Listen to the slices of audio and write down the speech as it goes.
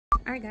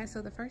All right, guys,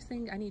 so the first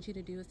thing I need you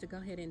to do is to go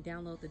ahead and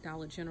download the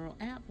Dollar General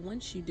app.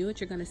 Once you do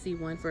it, you're going to see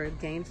one for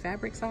Gain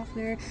fabric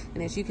softener,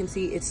 and as you can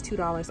see, it's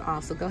 $2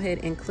 off. So go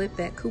ahead and clip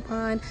that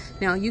coupon.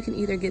 Now you can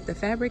either get the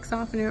fabric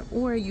softener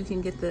or you can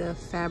get the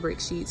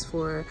fabric sheets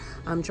for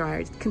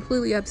dryer.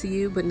 Completely up to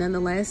you, but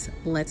nonetheless,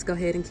 let's go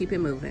ahead and keep it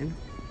moving.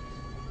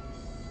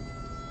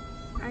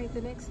 All right,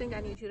 the next thing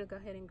I need you to go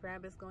ahead and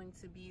grab is going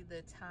to be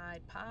the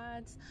Tide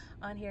Pods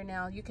on here.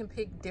 Now you can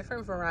pick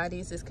different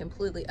varieties, it's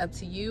completely up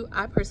to you.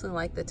 I personally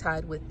like the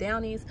Tide with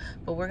Downies,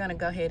 but we're gonna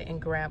go ahead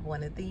and grab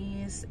one of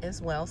these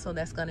as well. So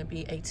that's gonna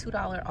be a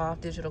 $2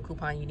 off digital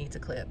coupon you need to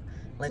clip.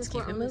 Let's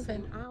keep it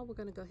moving. We're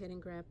gonna go ahead and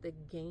grab the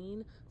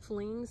Gain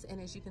Flings, and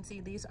as you can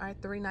see, these are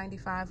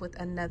 $3.95 with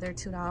another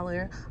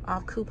 $2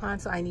 off coupon.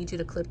 So I need you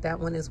to clip that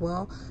one as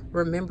well.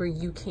 Remember,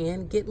 you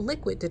can get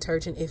liquid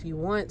detergent if you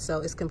want, so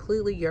it's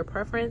completely your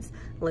preference.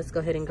 Let's go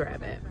ahead and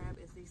grab it.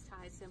 Is these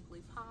Tide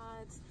Simply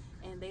Pods,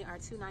 and they are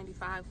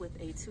 $2.95 with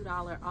a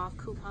 $2 off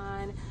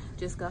coupon.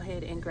 Just go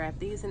ahead and grab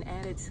these and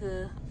add it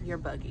to your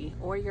buggy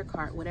or your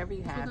cart, whatever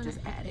you have, just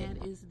add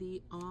it. That is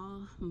the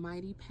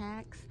Almighty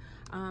packs.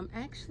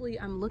 Actually,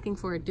 I'm looking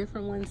for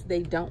different ones.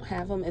 They don't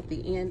have them at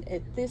the end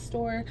at this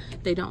store.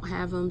 They don't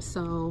have them,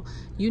 so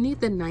you need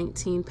the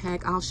 19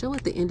 pack. I'll show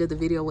at the end of the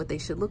video what they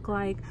should look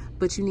like,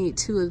 but you need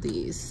 2 of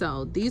these.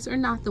 So these are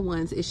not the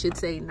ones. It should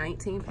say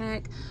 19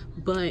 pack,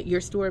 but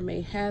your store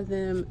may have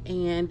them,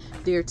 and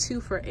they're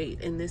 2 for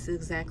 $8, and this is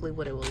exactly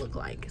what it will look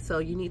like. So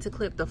you need to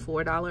clip the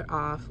 $4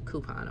 off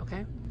coupon,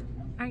 okay?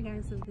 All right,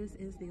 guys, so this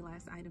is the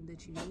last item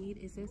that you need.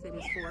 It says that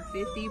it's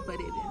 $4.50, but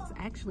it is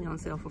actually on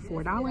sale for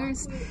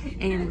 $4,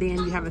 and then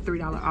you have a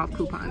 $3 off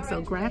coupon.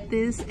 So grab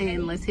this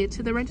and let's head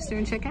to the register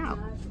and check out.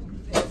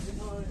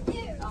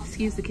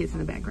 Excuse the kids in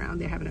the background,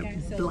 they're having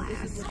a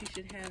blast. This is what you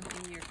should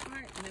have in your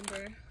cart.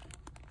 Remember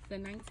the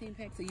 19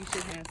 pack, so you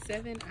should have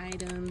 7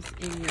 items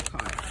in your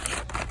cart.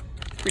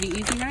 Pretty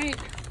easy, right?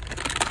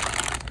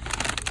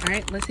 All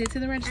right, let's head to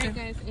the register. All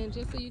right, guys, and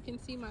just so you can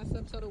see, my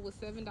subtotal was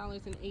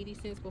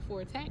 $7.80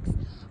 before tax.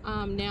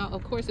 Now,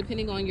 of course,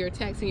 depending on your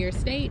tax in your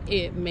state,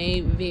 it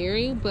may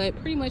vary, but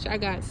pretty much I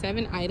got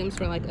 7 items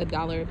for like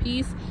 $1 a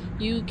piece.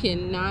 You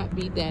cannot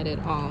beat that at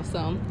all.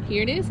 So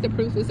here it is. The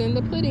proof is in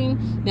the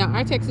pudding. Now,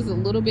 our tax is a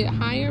little bit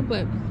higher,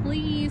 but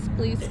please,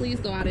 please, please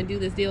go out and do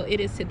this deal. It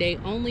is today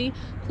only.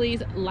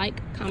 Please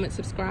like, comment,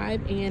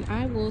 subscribe, and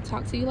I will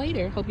talk to you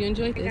later. Hope you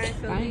enjoyed this. Guys,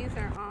 so bye. These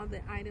are all the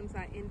items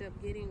I end up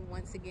getting.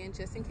 Once again,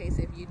 just in case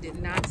if you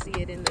did not see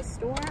it in the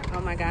store.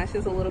 Oh my gosh,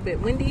 it's a little bit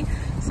windy.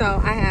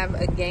 So I have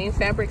a Gain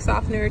fabric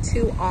softener,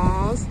 2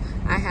 Alls.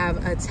 I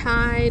have a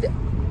Tide,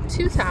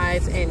 2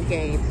 Tides, and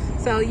Gain.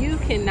 So you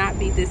cannot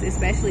beat this,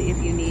 especially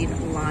if you need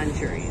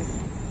laundry.